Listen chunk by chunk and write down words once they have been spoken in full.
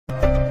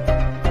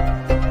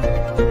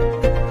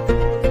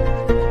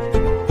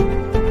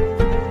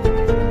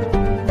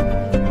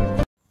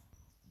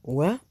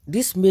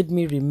this made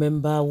me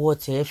remember what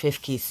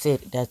FFK said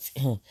that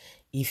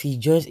if he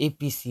joins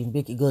APC,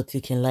 make God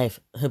take in life.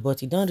 But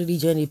he don't really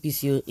join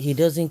APC. He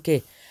doesn't care.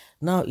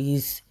 Now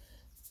he's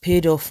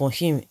paid off for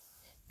him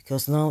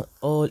because now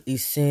all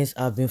his sins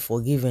have been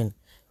forgiven.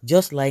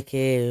 Just like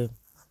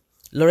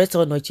Loretta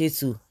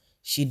Onochetu,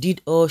 she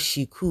did all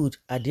she could.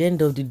 At the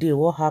end of the day,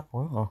 what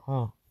happened?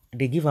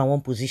 They give her one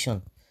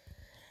position.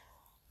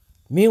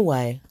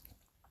 Meanwhile,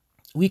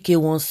 WIKE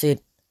once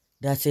said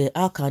that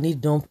how can he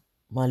dump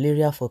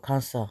malaria for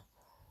cancer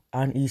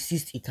and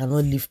insist he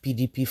cannot leave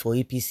PDP for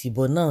APC?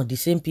 But now the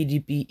same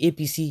PDP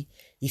APC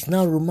is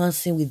now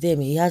romancing with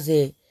them. He's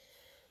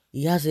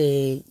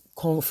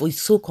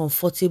so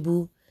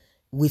comfortable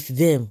with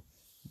them.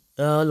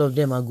 All of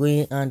them are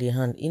going hand in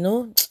hand. You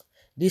know,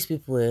 these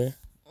people.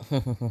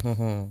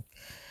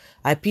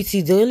 I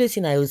pity. The only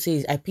thing I would say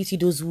is I pity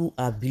those who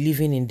are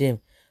believing in them,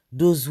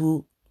 those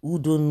who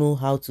don't know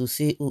how to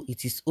say, oh,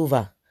 it is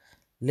over.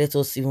 Let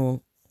us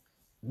even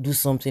do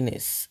something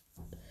else.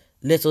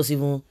 Let us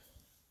even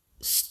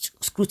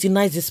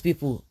scrutinize these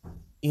people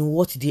in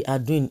what they are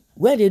doing.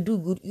 Where they do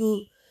good,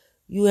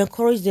 you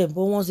encourage them,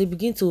 but once they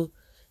begin to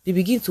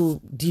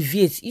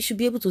deviate, you should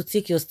be able to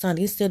take your stand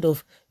instead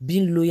of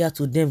being loyal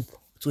to them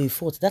to a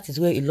fault. That is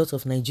where a lot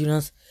of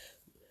Nigerians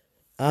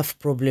have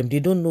problem. They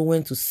don't know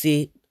when to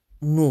say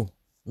no,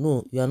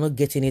 you are not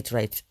getting it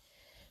right.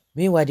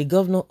 Meanwhile, the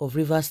governor of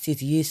Rivers State,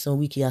 Nyesom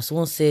Wike, has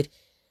once said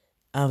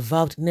and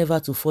vowed never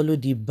to follow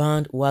the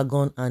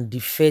bandwagon and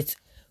defect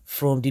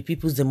from the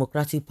People's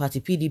Democratic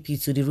Party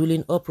PDP to the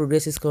ruling All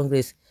Progressives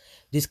Congress,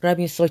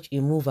 describing such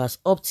a move as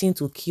opting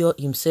to cure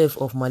himself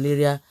of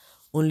malaria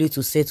only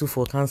to settle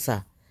for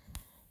cancer.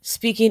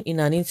 Speaking in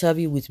an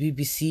interview with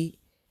BBC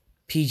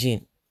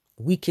Pidgin,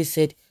 Wike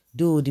said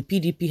though the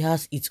PDP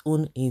has its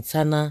own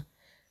internal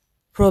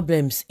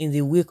problems in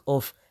the wake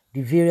of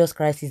the various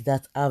crises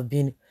that have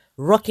been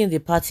rocking the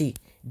party,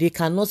 they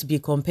cannot be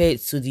compared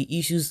to the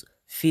issues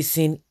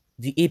facing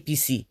the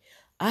APC.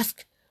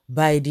 Asked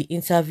by the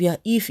interviewer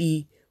if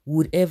he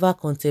would ever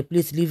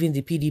contemplate leaving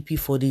the PDP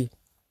for the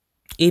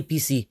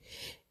APC,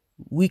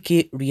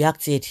 Wike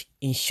reacted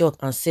in shock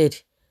and said,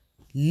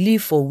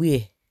 "Leave for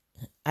where?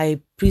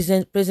 I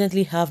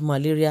presently have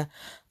malaria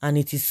and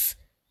it is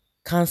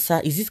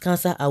cancer. Is it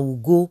cancer I will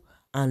go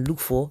and look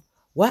for?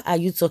 Why are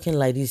you talking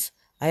like this?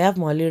 I have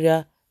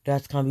malaria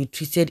that can be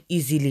treated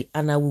easily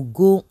and I will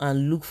go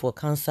and look for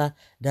cancer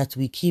that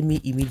will kill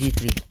me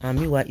immediately." And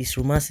meanwhile, he's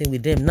romancing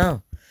with them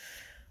now.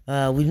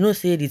 We know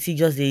say the tea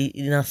just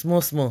in a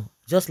small,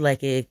 just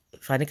like a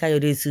Fanika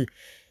Yode too.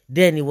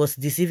 Then he was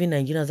deceiving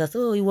Nigerians that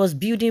he was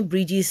building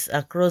bridges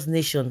across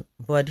nation,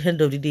 but at the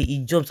end of the day,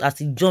 he jumped. As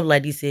he jumped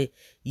like this,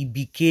 he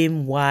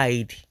became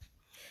wide.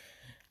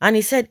 And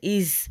he said,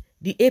 "Is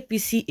the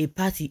APC a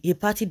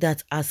party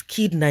that has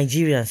killed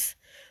Nigerians?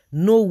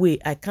 No way,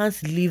 I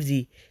can't leave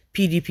the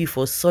PDP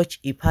for such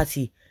a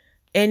party.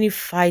 Any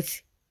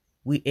fight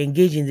we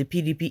engage in the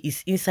PDP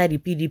is inside the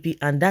PDP,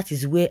 and that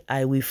is where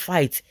I will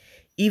fight.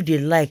 If they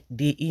like,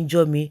 they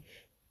injure me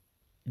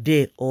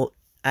there, or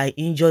I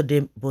injure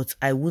them, but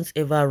I won't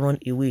ever run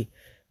away.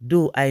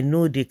 Though I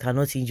know they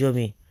cannot injure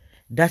me.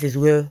 That is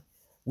where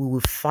we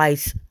will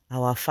fight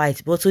our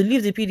fight. But to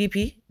leave the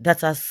PDP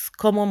that has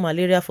common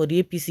malaria for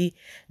the APC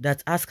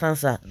that has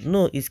cancer,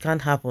 no, it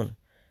can't happen.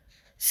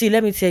 See,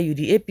 let me tell you,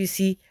 the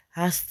APC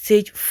has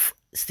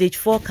stage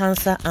 4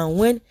 cancer, and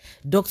when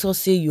doctors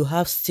say you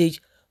have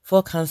stage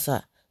 4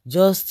 cancer,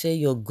 just tell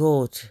your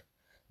God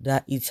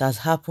that it has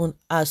happened,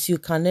 as you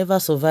can never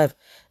survive.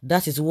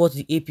 That is what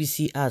the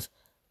APC has.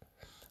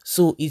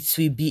 So it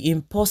will be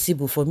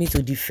impossible for me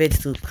to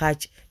defect to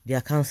catch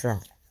their cancer."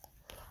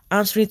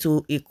 Answering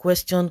to a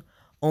question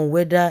on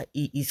whether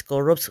he is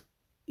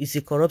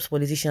a corrupt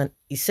politician,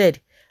 he said,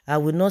 "I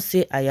will not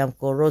say I am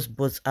corrupt,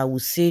 but I will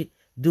say,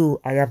 though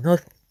I am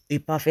not a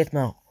perfect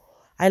man.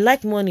 I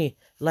like money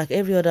like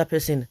every other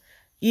person.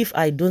 If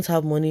I don't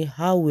have money,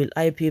 how will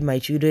I pay my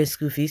children's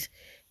school fees?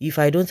 If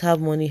I don't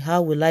have money,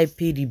 how will I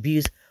pay the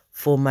bills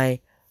for my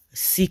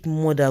sick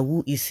mother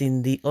who is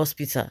in the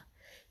hospital?"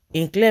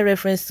 In clear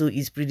reference to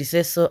his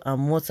predecessor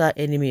and mortal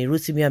enemy,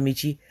 Rotimi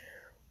Amici,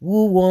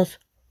 who once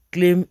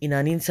claimed in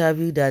an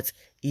interview that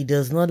he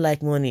does not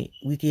like money,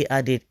 Wike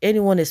added,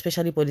 "Anyone,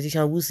 especially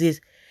politicians, who says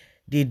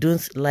they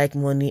don't like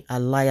money are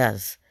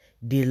liars.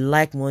 They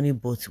like money,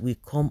 but we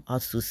come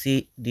out to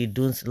say they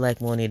don't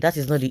like money. That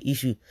is not the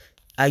issue.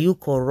 Are you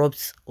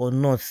corrupt or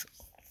not?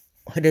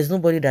 There's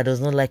nobody that does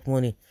not like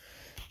money.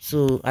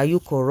 So are you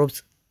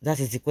corrupt? That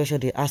is the question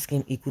they asked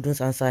him. He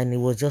couldn't answer, and it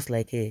was just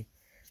like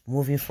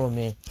moving from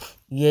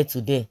here to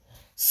there.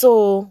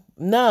 So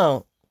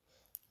now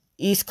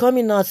he's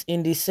coming out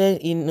in the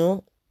sense,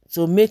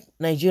 to make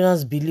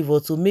Nigerians believe,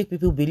 or to make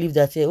people believe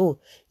that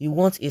he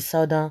wants a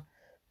southern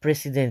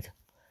president.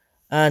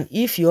 And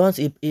if you want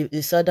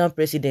a southern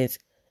president,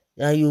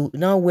 and you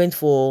now went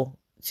for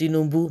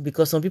Tinubu,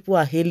 because some people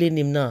are hailing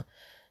him now.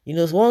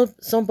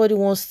 Somebody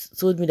once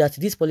told me that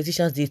these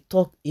politicians, they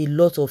talk a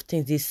lot of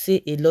things, they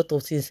say a lot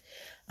of things,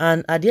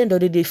 and at the end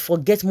of the day, they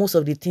forget most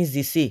of the things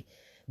they say.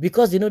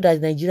 because they know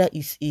that Nigeria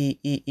is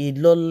a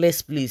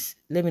lawless place.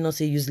 Let me not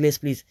say useless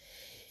place.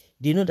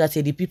 They know that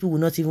the people will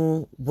not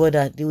even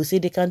bother. They will say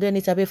they can do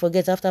anything, but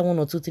forget after 1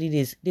 or 2, 3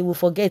 days. They will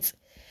forget.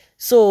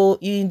 So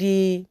in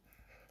the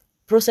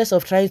process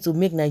of trying to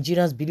make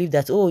Nigerians believe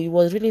that, oh, he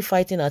was really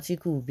fighting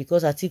Atiku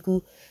because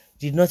Atiku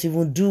did not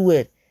even do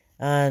well,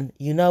 and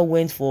you now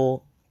went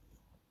for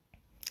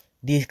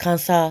the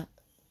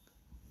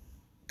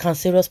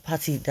cancerous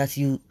party that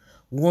you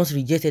once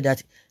rejected,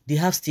 that they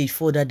have stage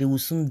 4, that they will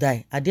soon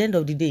die. At the end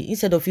of the day,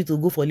 instead of you to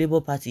go for Labour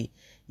Party,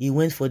 he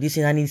went for this,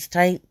 and he's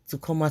trying to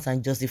come out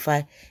and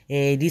justify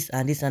this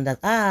and this and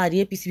that.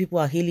 The APC people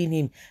are hailing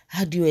him.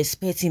 How do you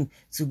expect him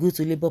to go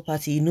to Labour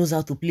Party? He knows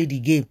how to play the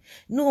game.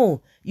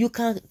 No, you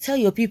can tell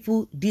your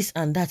people this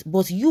and that,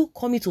 but you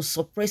coming to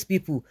suppress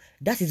people,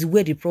 that is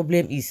where the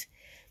problem is.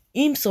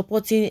 Him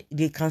supporting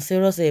the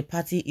cancerous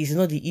party is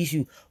not the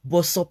issue,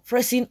 but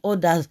suppressing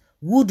others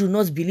who do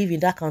not believe in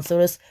that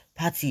cancerous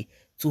party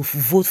to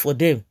vote for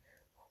them,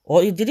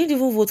 or if they didn't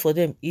even vote for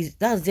them,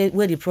 that's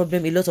where the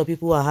problem a lot of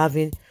people are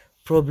having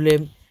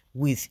problem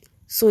with.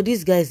 So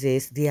these guys,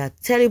 they are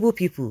terrible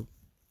people.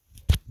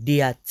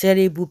 They are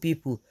terrible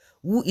people.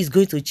 Who is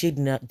going to change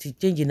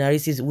the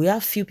narratives? We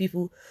have few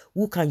people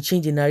who can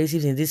change the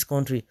narratives in this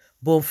country,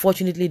 but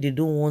unfortunately they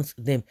don't want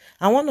them.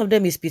 And one of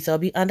them is Peter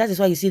Obi, and that is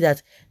why you see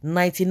that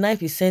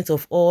 99%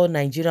 of all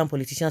Nigerian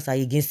politicians are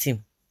against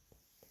him.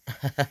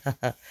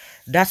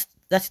 that's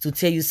to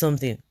tell you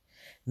something.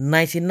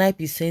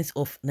 99%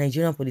 of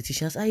Nigerian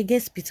politicians are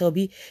against Peter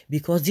Obi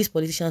because these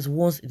politicians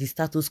want the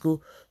status quo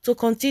to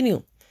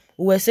continue.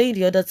 We were saying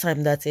the other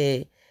time that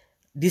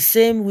the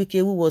same WIKE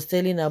who was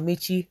telling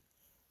Amici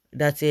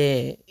that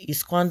he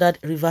squandered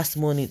Rivers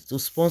money to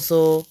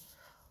sponsor,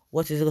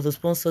 to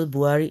sponsor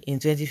Buhari in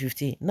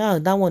 2015. Now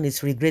that one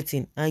is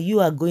regretting, and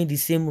you are going the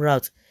same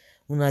route.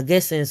 Una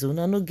get sense,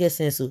 una no get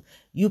sense.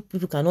 You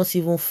people cannot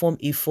even form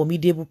a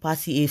formidable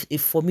party, a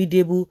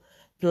formidable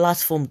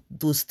platform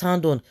to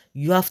stand on.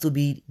 You have to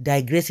be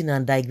digressing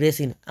and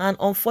digressing, and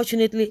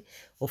unfortunately,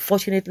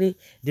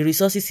 the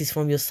resources is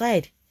from your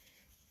side.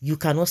 You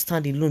cannot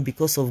stand alone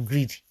because of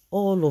greed.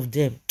 All of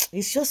them.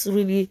 It's just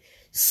really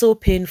so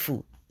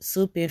painful.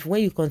 So painful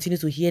when you continue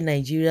to hear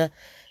Nigeria's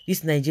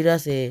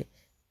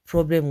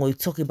problem, or you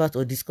talk about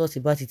or discuss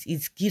about it.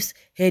 It gives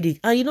headache.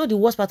 And you know the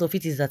worst part of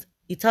it is that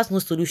it has no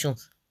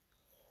solutions.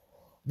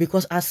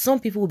 Because as some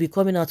people will be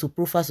coming out to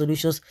profile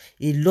solutions,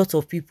 a lot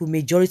of people,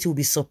 majority, will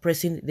be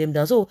suppressing them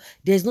down. So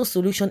there's no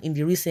solution in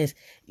the recent.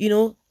 You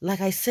know,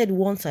 like I said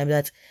one time,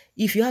 that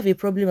if you have a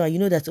problem and you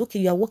know that, okay,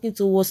 you are working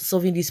towards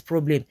solving this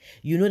problem,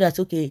 you know that,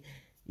 okay,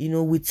 you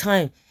know, with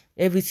time,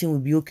 everything will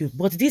be okay.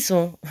 But this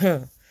one,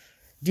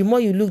 the more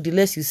you look, the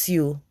less you see.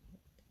 Oh.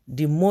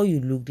 The more you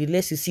look, the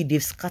less you see.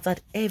 They've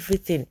scattered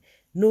everything.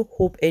 No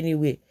hope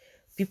anyway.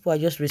 People are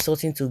just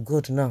resorting to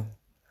God now.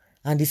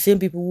 And the same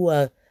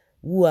people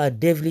who are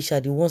devilish are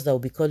the ones that will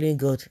be calling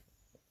God.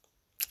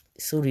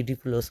 It's so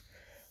ridiculous.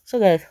 So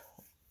guys,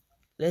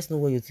 let's know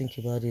what you think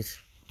about it.